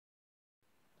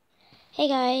Hey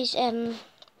guys,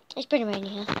 it's Rain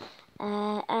here,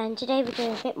 and today we're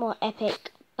doing a bit more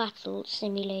epic battle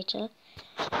simulator.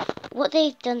 What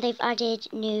they've done, they've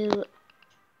added new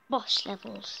boss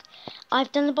levels.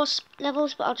 I've done the boss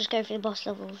levels, but I'll just go through the boss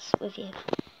levels with you.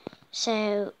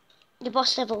 So, the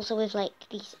boss levels are with like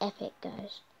these epic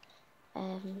guys.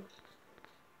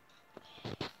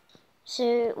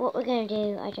 So what we're gonna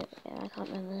do, I can't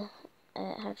remember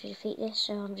how to defeat this,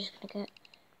 so I'm just gonna get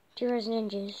 2 resin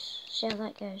ninjas, see how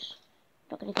that goes.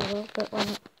 Not gonna go well, but why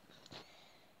not?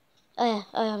 Oh yeah,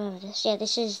 I remember this. Yeah,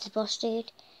 this is the boss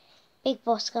dude. Big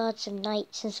boss guard, some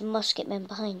knights, and some musket men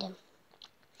behind him.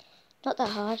 Not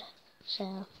that hard,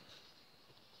 so...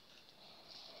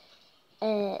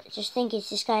 just think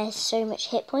this guy has so much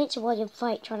hit points, and while you're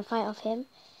trying to fight off him,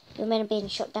 you're meant to being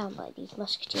shot down by these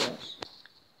musketeers.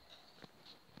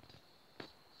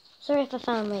 Sorry if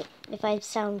I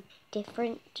sound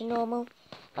different to normal.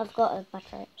 I've got a bad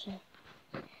throat, so...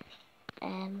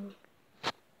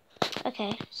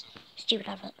 Okay, stupid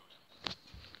advert.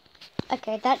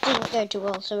 Okay, that didn't go too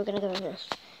well, so we're gonna go with this.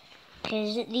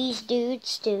 Because these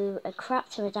dudes do a crap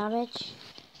ton of damage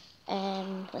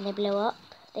when they blow up.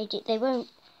 They won't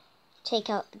take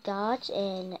out the guards,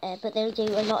 but they'll do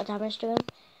a lot of damage to them.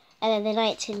 And then the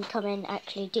knights can come in and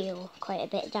actually deal quite a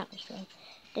bit of damage to them.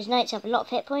 Because knights have a lot of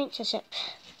hit points, so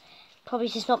probably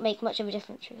does not make much of a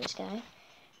difference with this guy.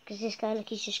 Because this guy, look,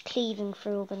 he's just cleaving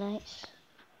through all the knights.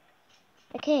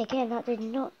 Okay, again, that did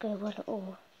not go well at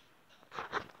all.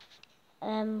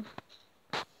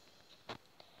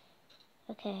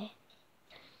 Okay,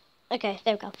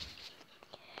 there we go.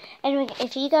 Anyway,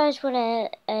 if you guys want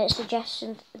to suggest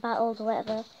some battles or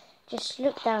whatever, just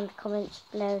look down in the comments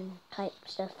below and type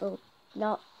stuff, or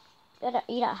not. You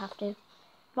don't have to. I'm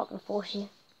not going to force you.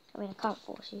 I mean, I can't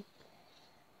force you.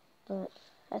 But,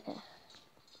 okay.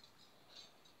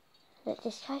 But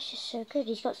this guy's just so good.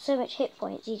 He's got so much hit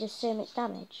points, he does so much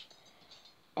damage.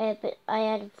 But I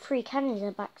had 3 cannons in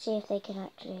the back to see if they can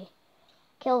actually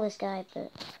kill this guy,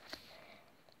 but...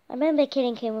 I remember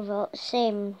killing him with the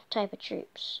same type of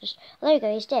troops. Just, there you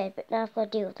go, he's dead, but now I've got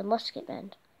to deal with the musket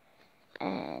men.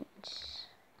 And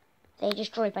they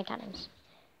destroyed my cannons.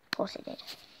 Of course they did.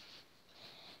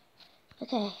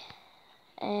 Okay.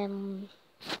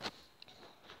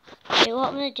 So what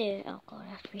I'm going to do... Oh god,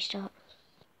 I have to restart.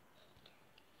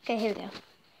 Okay, here we go.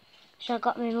 So I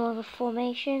got me more of a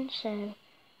formation, so...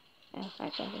 Oh,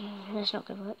 actually, that's not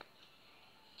going to work.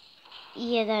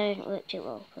 Yeah, that didn't work too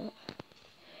well, but...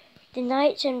 The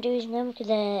knights I'm using them because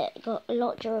they've got a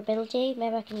lot of durability.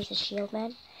 Maybe I can use the shield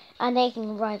men. And they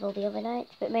can rival the other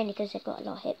knights, but mainly because they've got a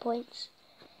lot of hit points.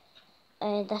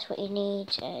 And that's what you need.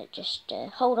 Just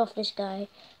hold off this guy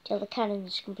till the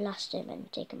cannons can blast him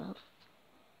and take him out.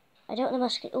 I don't want the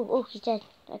musket... Oh, he's dead.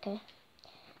 Okay.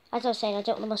 As I was saying, I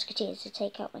don't want the musketeers to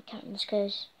take out my cannons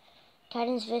because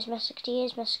cannons versus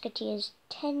musketeers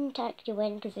tend to actually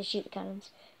win because they shoot the cannons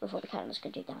before the cannons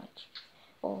can do damage.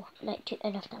 Or like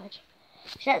enough damage.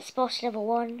 So that's boss level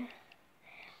 1.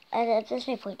 There's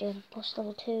no point doing boss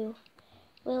level 2.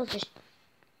 We'll just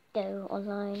go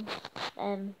online.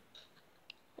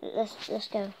 Let's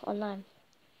go online.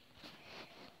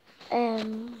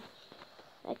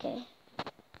 Okay.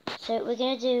 So we're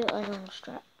gonna do a normal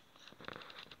strat.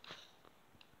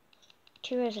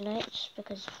 2 resin knights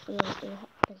because we always do that.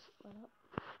 Because why not?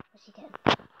 What's he getting?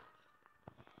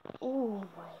 Oh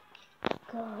my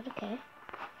god. Okay.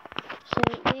 So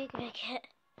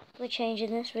we're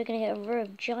changing this, we're going to get a row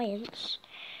of giants,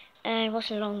 and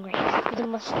what's a long range? The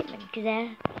musketmen, because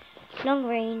they're long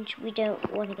range, we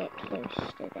don't want to get close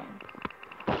to them.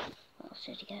 What else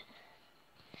did he get?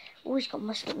 Oh, he's got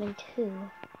musketmen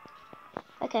too.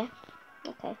 Okay.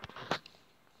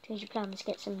 Change your plan, let's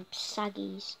get some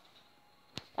saggies.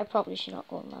 I probably should not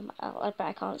go on them, but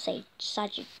I can't say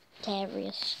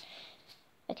Sagittarius.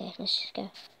 Okay, let's just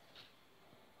go.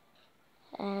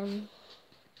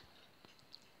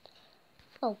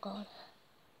 Oh god.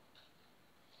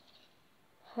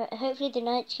 Hopefully the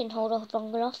knights can hold off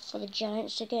long enough for the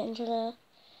giants to get into there.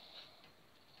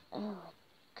 Oh my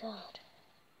god.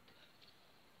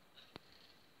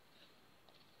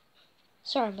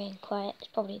 Sorry I'm being quiet. It's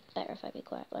probably better if I be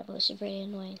quiet. My voice is really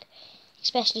annoying.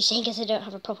 Especially seeing as I don't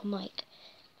have a proper mic.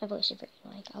 My voice is really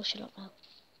annoying. I'll shut up now.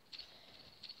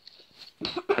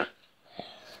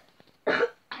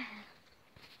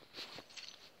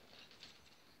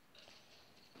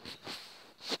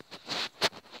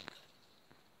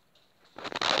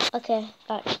 Okay,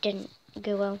 that just didn't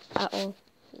go well at all.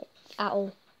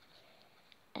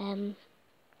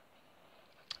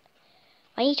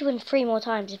 I need to win 3 more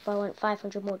times if I want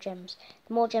 500 more gems.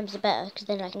 The more gems the better, because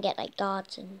then I can get like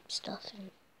guards and stuff.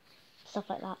 And stuff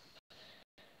like that.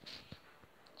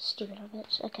 Stupid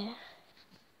habits. Okay.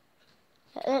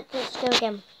 Let's go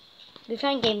again. We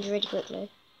find games really quickly.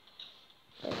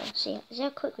 See how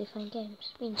quick we find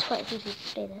games. I mean, it's quite easy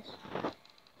to play this.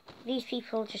 These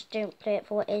people just don't play it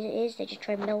for what it is. They just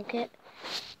try and milk it.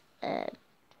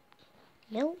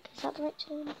 Milk? Is that the right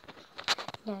term?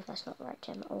 No, that's not the right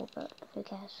term at all, but who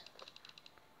cares?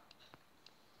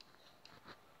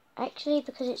 Actually,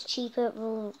 because it's cheaper,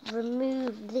 we'll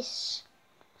remove this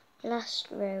last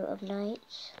row of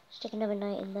knights. Stick another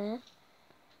knight in there.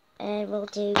 And we'll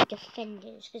do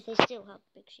defenders, because they still have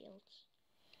big shields.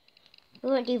 We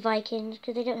won't do Vikings,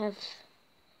 because they don't have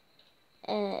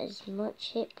as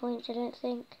much hit points, I don't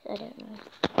think. I don't know.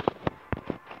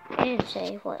 I didn't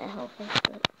say what their health is,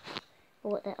 but,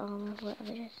 or what their armor,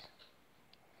 whatever it is.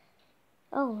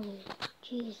 Oh,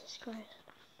 Jesus Christ.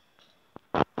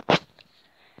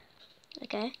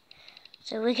 Okay,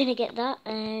 so we're gonna get that,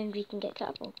 and we can get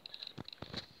catapults.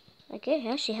 Okay,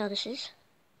 I see how this is.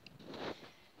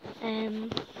 Then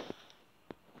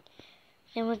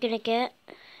we're gonna get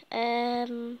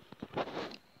 5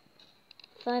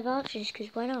 archers,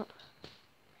 because why not?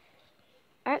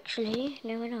 Actually,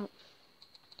 no we're not.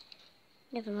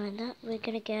 Never mind that. We're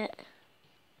gonna get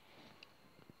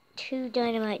 2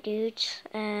 dynamite dudes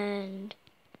and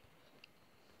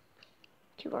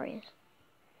 2 warriors.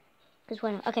 Because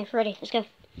why not? Okay, ready, let's go.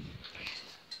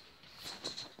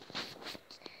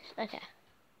 Okay.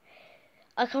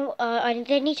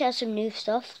 They need to add some new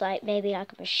stuff, like maybe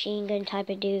like a machine gun type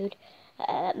of dude,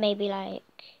 maybe like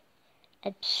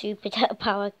a super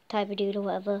power type of dude or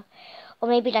whatever, or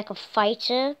maybe like a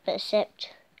fighter, but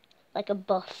except like a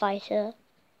buff fighter,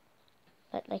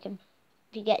 but like a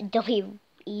you get a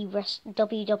WWE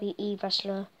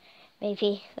wrestler,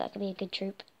 maybe that could be a good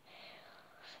troop.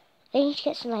 They need to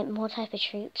get some like more type of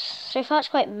troops. So far it's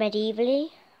quite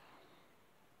medievally.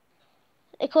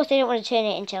 Of course, they don't want to turn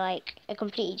it into like a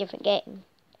completely different game,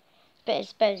 but I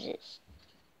suppose it's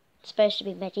supposed to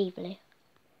be medievally.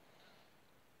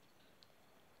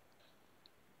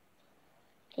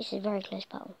 This is a very close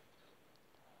battle.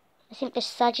 I think the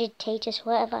Sagittarius,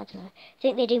 whatever, I don't know. I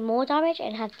think they do more damage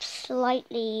and have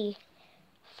slightly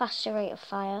faster rate of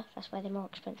fire. That's why they're more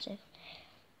expensive.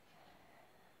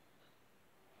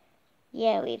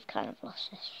 Yeah, we've kind of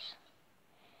lost this.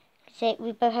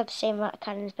 We both have the same amount of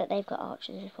cannons, but they've got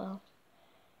archers as well.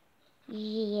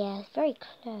 Yeah, very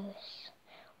close.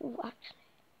 Ooh, actually.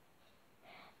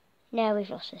 No, we've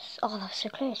lost this. Oh, that was so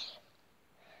close.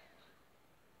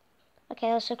 Okay,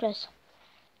 that was so close.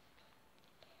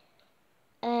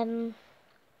 I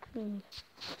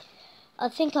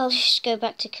think I'll just go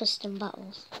back to custom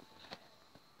battles.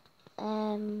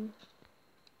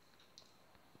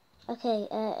 Okay,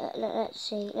 let's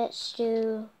see. Let's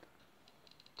do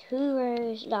 2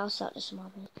 rows. No, I'll start this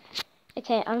one.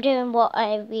 Okay, I'm doing what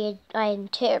I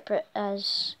interpret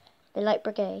as the Light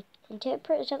Brigade.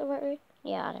 Interpret, is that the right word?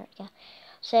 Yeah, I don't care.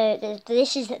 So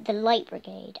this is the Light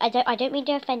Brigade. I don't mean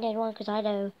to offend anyone because I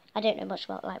don't know much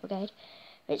about Light Brigade.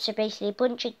 But so basically a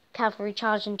bunch of cavalry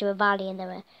charged into a valley, and there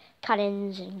were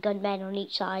cannons and gunmen on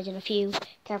each side, and a few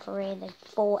cavalry, and they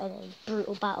fought in a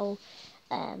brutal battle.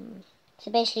 So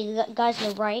basically the guys on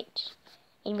the right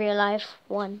in real life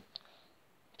won.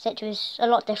 Except it was a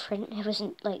lot different. It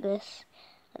wasn't like this.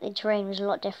 The terrain was a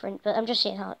lot different, but I'm just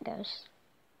seeing how it goes.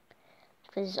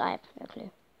 Because I have no clue.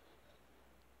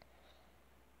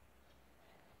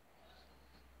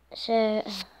 So,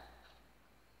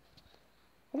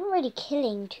 I'm not really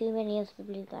killing too many of the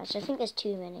blue guys. I think there's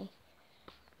too many.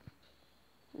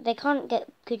 They can't get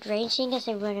good range seeing as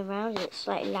they run around. It's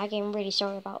like lagging. I'm really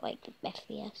sorry about like the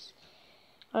FPS.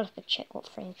 I'll have to check what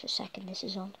frames per second this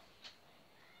is on.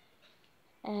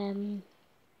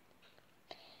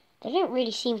 They don't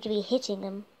really seem to be hitting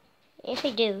them. If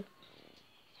they do,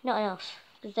 not enough.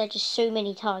 Because there are just so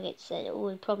many targets that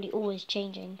are probably always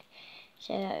changing.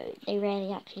 So they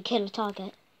rarely actually kill a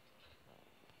target.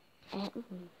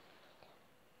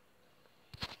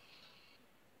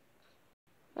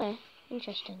 Oh,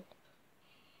 interesting.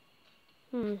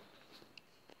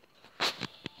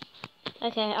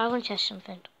 Okay, I want to test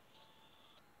something.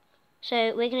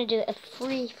 So we're going to do a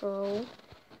free-for-all.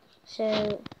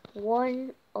 So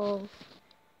one of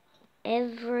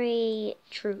every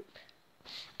troop.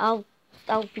 I'll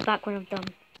be back when I'm done.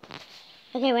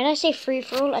 Okay, when I say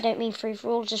free-for-all, I don't mean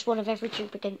free-for-all, just one of every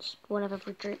troop against one of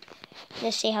every troop.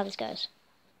 Let's see how this goes.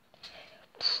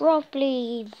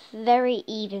 Probably very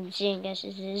even, seeing as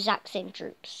it's the exact same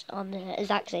troops on the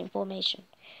exact same formation,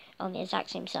 on the exact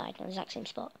same side, on the exact same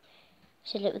spot.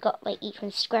 So look, we've got like each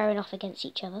one squaring off against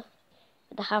each other.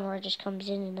 The hammer just comes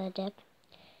in and they're dead.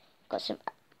 Got some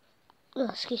Oh,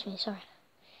 excuse me, sorry.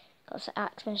 Got the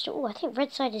axe minister. Oh, I think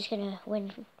red side is gonna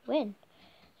win.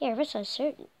 Yeah, red side's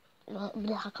so...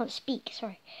 I can't speak,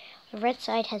 sorry. The red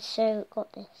side has so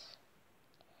got this.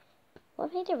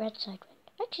 What made the red side win?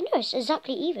 Actually, no, it's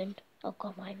exactly even. Oh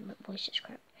god, my voice is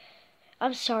crap.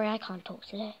 I'm sorry, I can't talk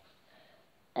today.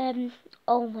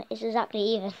 Oh my, it's exactly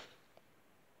even.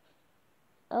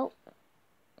 Oh.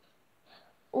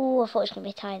 Oh, I thought it was going to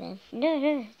be a tie then.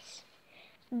 No, it's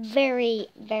very,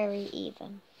 very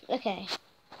even. Okay.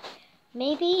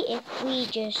 Maybe if we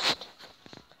just...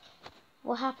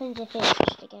 What happens if it's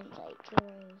just against, like, 2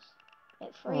 rows?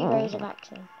 Like, 3 rows of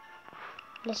action.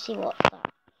 Let's see what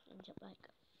that ends up like.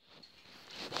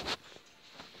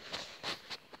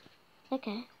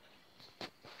 Okay.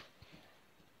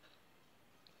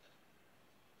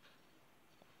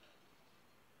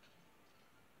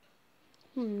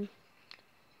 I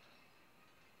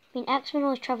mean, X-Men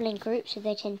always travel in groups, so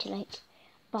they tend to, like,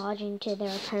 barge into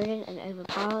their opponent and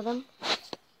overpower them.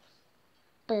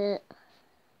 But,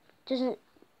 doesn't...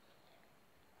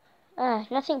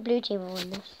 nothing blue team will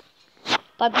win this.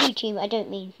 By blue team, I don't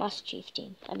mean Master Chief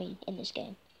team. I mean, in this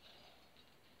game.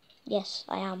 Yes,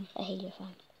 I am a Halo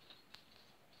fan.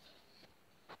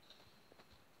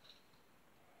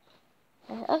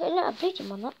 Okay, no, a blue team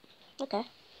won that. Okay.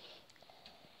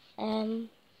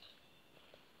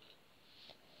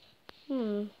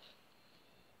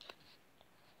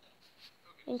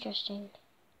 Interesting.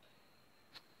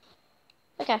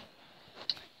 Okay.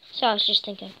 So I was just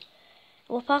thinking,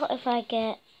 what about if I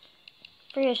get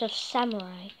 3 rows of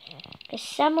samurai? Because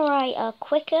samurai are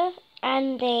quicker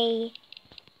and they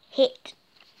hit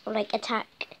or like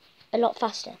attack a lot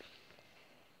faster.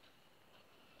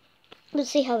 Let's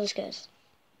see how this goes.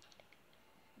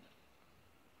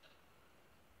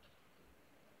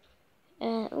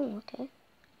 Oh, okay.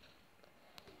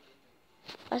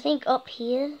 I think up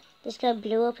here, this guy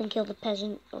blew up and killed the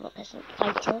peasant, or not peasant,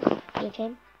 fighter with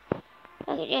him.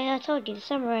 Okay, yeah, I told you, the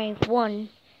samurai won.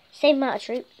 Same amount of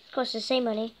troops, cost the same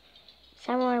money.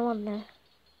 Samurai won though.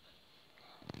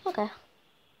 Okay.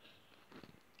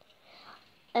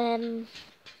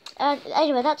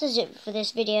 Anyway, that does it for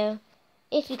this video.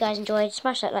 If you guys enjoyed,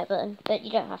 smash that like button, but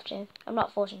you don't have to. I'm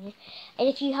not forcing you. And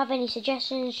if you have any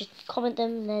suggestions, just comment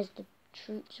them. There's the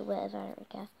troops or whatever, I don't really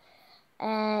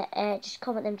care. Just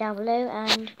comment them down below,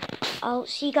 and I'll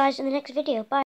see you guys in the next video. Bye.